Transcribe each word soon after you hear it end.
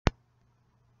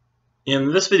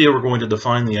In this video, we're going to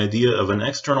define the idea of an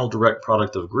external direct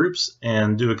product of groups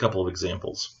and do a couple of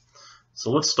examples.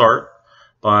 So let's start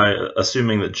by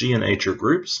assuming that G and H are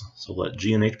groups. So let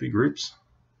G and H be groups.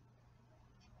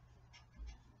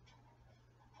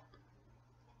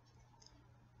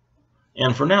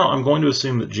 And for now, I'm going to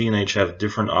assume that G and H have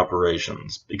different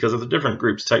operations. Because of the different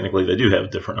groups, technically they do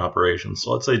have different operations.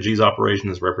 So let's say G's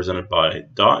operation is represented by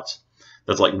dot.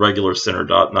 That's like regular center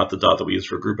dot, not the dot that we use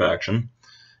for group action.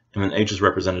 And then H is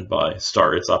represented by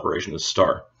star. Its operation is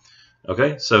star.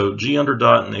 Okay, so G under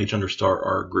dot and H under star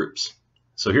are groups.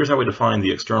 So here's how we define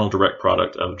the external direct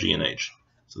product of G and H.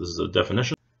 So this is a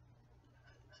definition.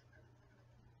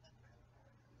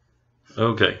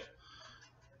 Okay.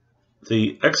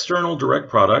 The external direct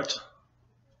product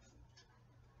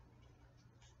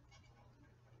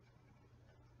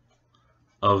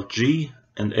of G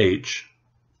and H,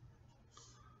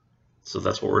 so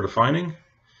that's what we're defining,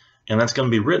 and that's going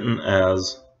to be written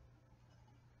as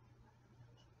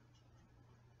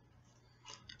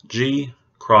G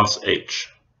cross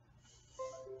H.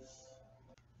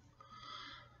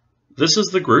 This is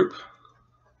the group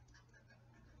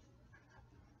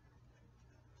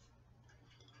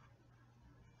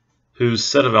whose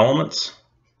set of elements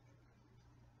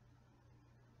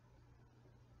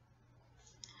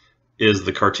is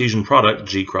the Cartesian product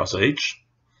G cross H,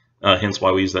 hence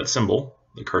why we use that symbol,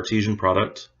 the Cartesian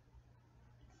product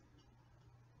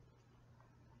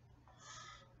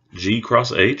G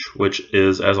cross H, which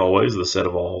is, as always, the set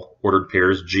of all ordered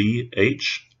pairs G,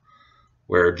 H,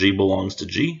 where G belongs to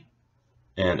G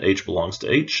and H belongs to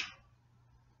H.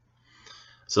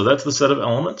 So that's the set of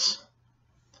elements.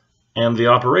 And the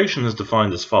operation is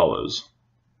defined as follows.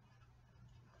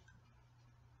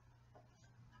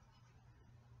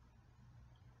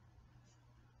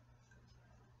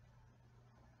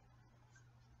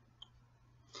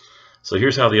 So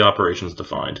here's how the operation is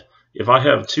defined. If I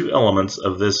have two elements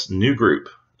of this new group,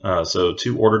 so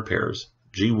two ordered pairs,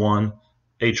 G1,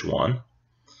 H1,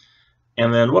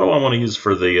 and then what do I want to use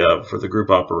for the group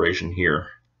operation here?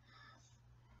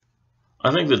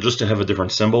 I think that just to have a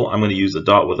different symbol, I'm going to use a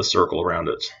dot with a circle around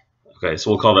it. Okay, so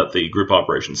we'll call that the group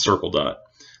operation circle dot.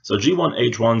 So G1,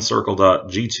 H1, circle dot,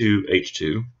 G2,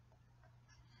 H2.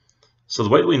 So the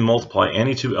way that we multiply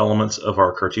any two elements of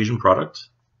our Cartesian product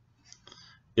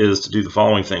is to do the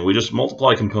following thing. We just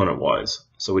multiply component-wise.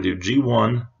 So we do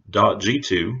G1 dot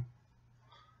G2,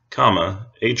 comma,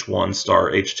 H1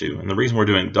 star H2. And the reason we're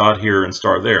doing dot here and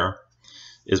star there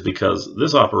is because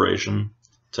this operation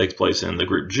takes place in the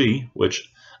group G, which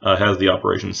has the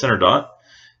operation center dot,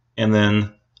 and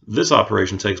then this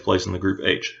operation takes place in the group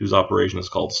H, whose operation is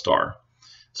called star.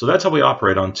 So that's how we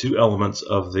operate on two elements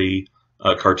of the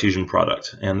Cartesian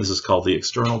product, and this is called the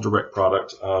external direct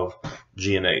product of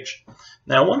G and H.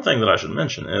 Now, one thing that I should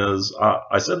mention is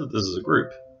I said that this is a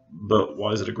group, but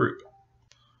why is it a group?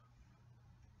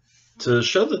 To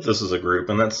show that this is a group,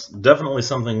 and that's definitely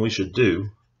something we should do,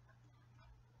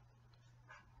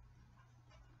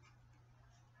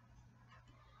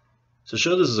 to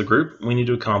show this is a group, we need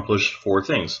to accomplish four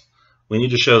things. We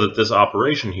need to show that this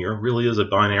operation here really is a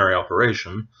binary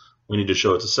operation. We need to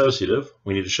show it's associative.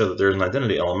 We need to show that there's an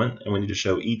identity element, and we need to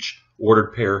show each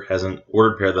ordered pair has an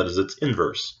ordered pair that is its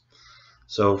inverse.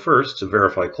 So first, to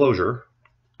verify closure,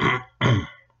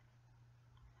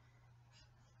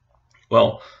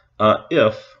 well,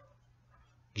 if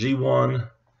G1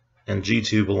 and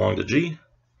G2 belong to G,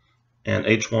 and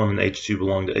H1 and H2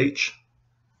 belong to H,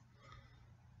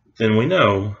 then we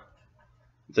know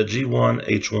that G1,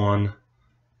 H1,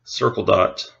 circle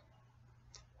dot,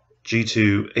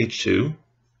 G2, H2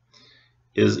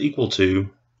 is equal to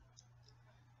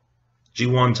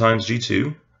G1 times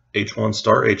G2, H1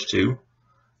 star H2,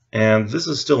 and this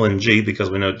is still in G because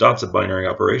we know dot's a binary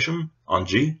operation on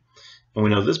G, and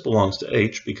we know this belongs to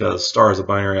H because star is a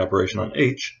binary operation on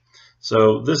H,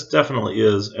 so this definitely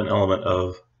is an element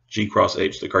of G cross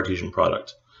H, the Cartesian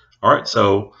product. Alright,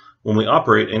 so when we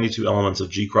operate any two elements of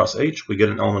G cross H, we get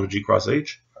an element of G cross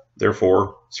H,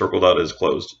 therefore circle dot is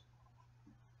closed.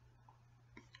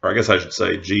 Or I guess I should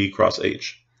say G cross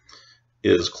H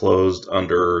is closed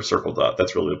under circle dot.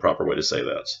 That's really the proper way to say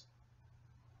that.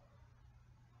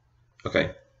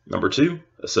 Okay, number two,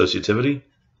 associativity.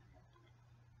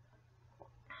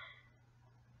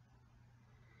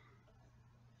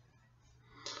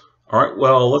 All right,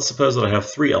 well, let's suppose that I have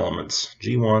three elements,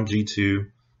 G1,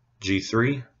 G2,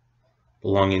 G3,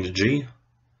 belonging to G,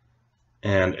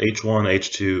 and H1,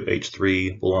 H2,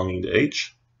 H3 belonging to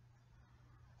H.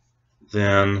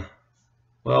 Then,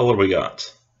 well, what do we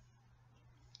got?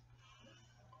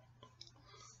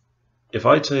 If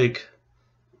I take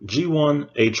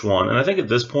G1, H1, and I think at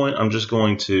this point I'm just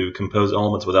going to compose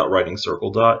elements without writing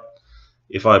circle dot.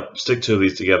 If I stick two of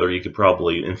these together, you could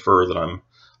probably infer that I'm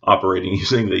operating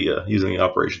using the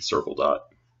operation circle dot.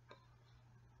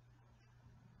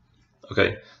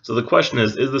 Okay, so the question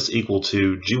is this equal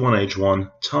to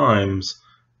G1H1 times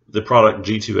the product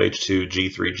G2H2,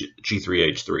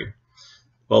 G3H3?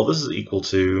 Well, this is equal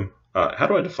to, how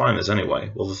do I define this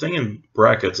anyway? Well, the thing in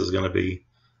brackets is going to be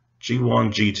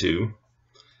G1, G2,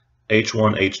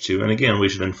 H1, H2, and again, we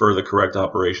should infer the correct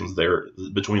operations there.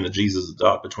 Between the G's is a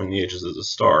dot, between the H's is a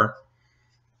star.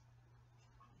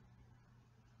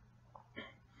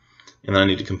 And then I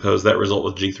need to compose that result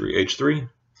with G3H3.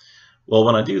 Well,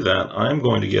 when I do that, I'm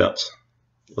going to get,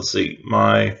 let's see,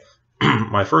 my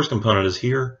first component is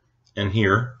here and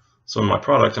here. So in my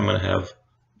product, I'm going to have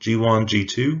G1,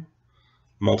 G2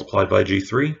 multiplied by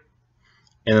G3.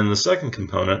 And in the second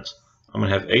component, I'm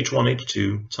going to have H1,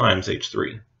 H2 times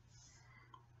H3.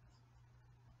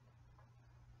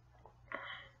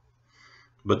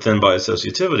 But then by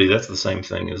associativity, that's the same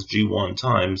thing as G1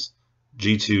 times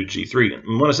G2, G3.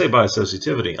 And when I say by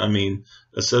associativity, I mean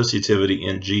associativity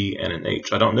in G and in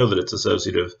H. I don't know that it's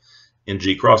associative in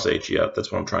G cross H yet.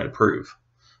 That's what I'm trying to prove.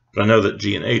 But I know that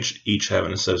G and H each have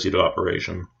an associative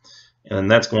operation. And then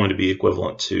that's going to be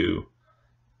equivalent to,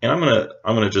 and I'm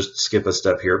gonna just skip a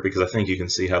step here because I think you can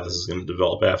see how this is going to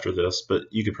develop after this, but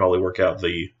you could probably work out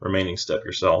the remaining step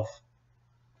yourself.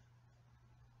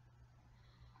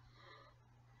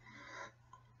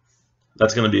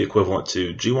 That's going to be equivalent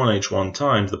to G1H1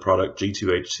 times the product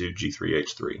G2H2,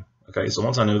 G3H3. Okay, so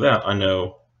once I know that, I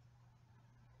know,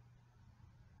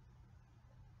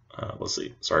 let's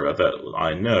see, sorry about that.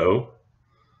 I know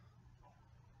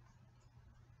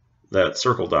that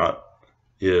circle dot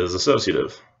is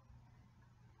associative.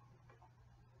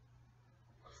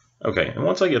 Okay, and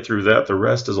once I get through that, the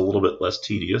rest is a little bit less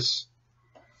tedious.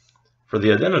 For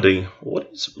the identity,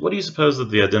 what do you suppose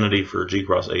that the identity for G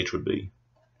cross H would be?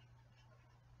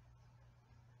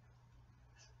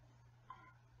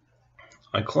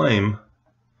 I claim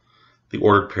the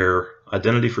ordered pair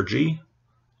identity for G,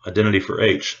 identity for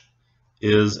H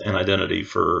is an identity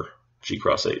for G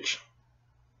cross H.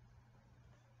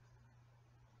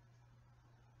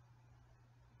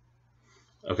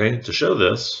 Okay, to show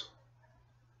this,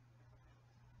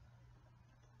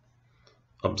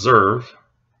 observe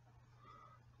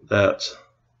that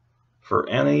for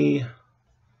any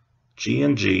G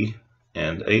and G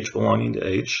and H belonging to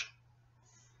H,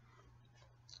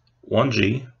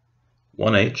 1G,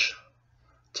 1H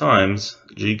times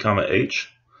G comma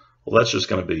H, well, that's just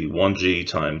going to be 1G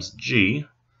times G,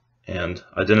 and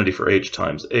identity for H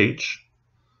times H,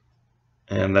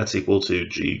 and that's equal to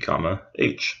G comma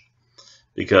H,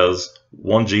 because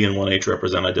 1G and 1H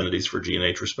represent identities for G and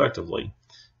H respectively.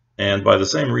 And by the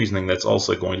same reasoning, that's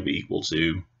also going to be equal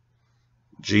to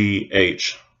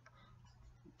GH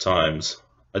times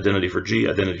identity for G,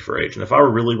 identity for H. And if I were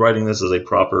really writing this as a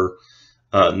proper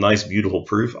nice, beautiful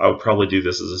proof, I would probably do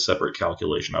this as a separate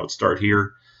calculation. I would start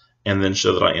here and then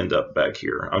show that I end up back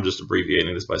here. I'm just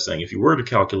abbreviating this by saying if you were to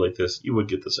calculate this, you would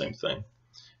get the same thing.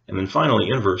 And then finally,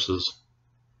 inverses.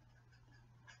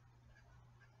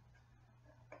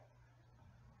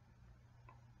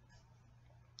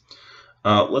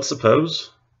 Let's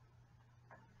suppose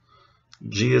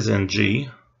G is in G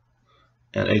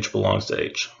and H belongs to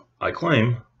H. I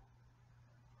claim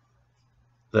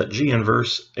that G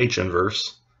inverse, H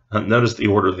inverse, notice the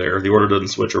order there. The order doesn't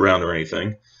switch around or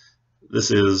anything. This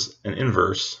is an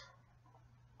inverse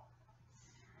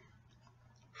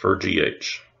for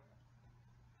GH.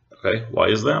 Okay, why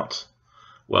is that?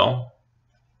 Well,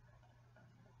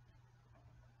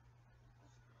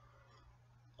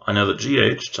 I know that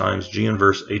GH times G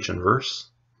inverse H inverse,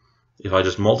 if I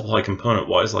just multiply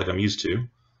component-wise like I'm used to,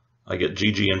 I get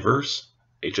GG inverse,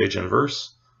 HH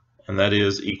inverse, and that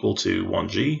is equal to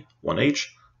 1G, 1H,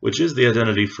 which is the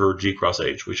identity for G cross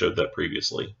H. We showed that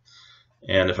previously.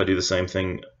 And if I do the same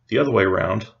thing the other way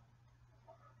around,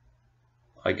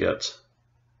 I get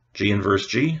G inverse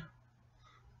G,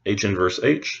 H inverse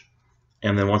H,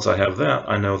 and then once I have that,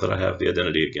 I know that I have the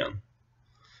identity again.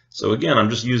 So again,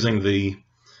 I'm just using the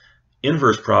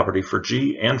inverse property for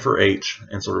G and for H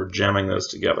and sort of jamming those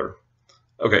together.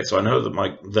 Okay, so I know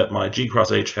that my G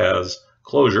cross H has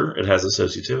closure, it has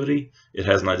associativity, it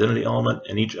has an identity element,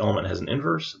 and each element has an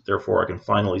inverse. Therefore, I can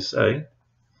finally say,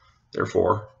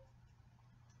 therefore,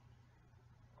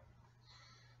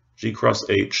 G cross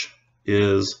H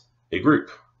is a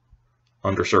group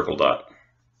under circle dot.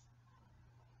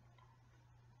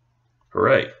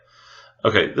 Hooray.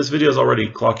 Okay, this video is already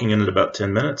clocking in at about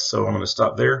 10 minutes, so I'm going to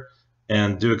stop there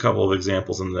and do a couple of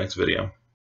examples in the next video.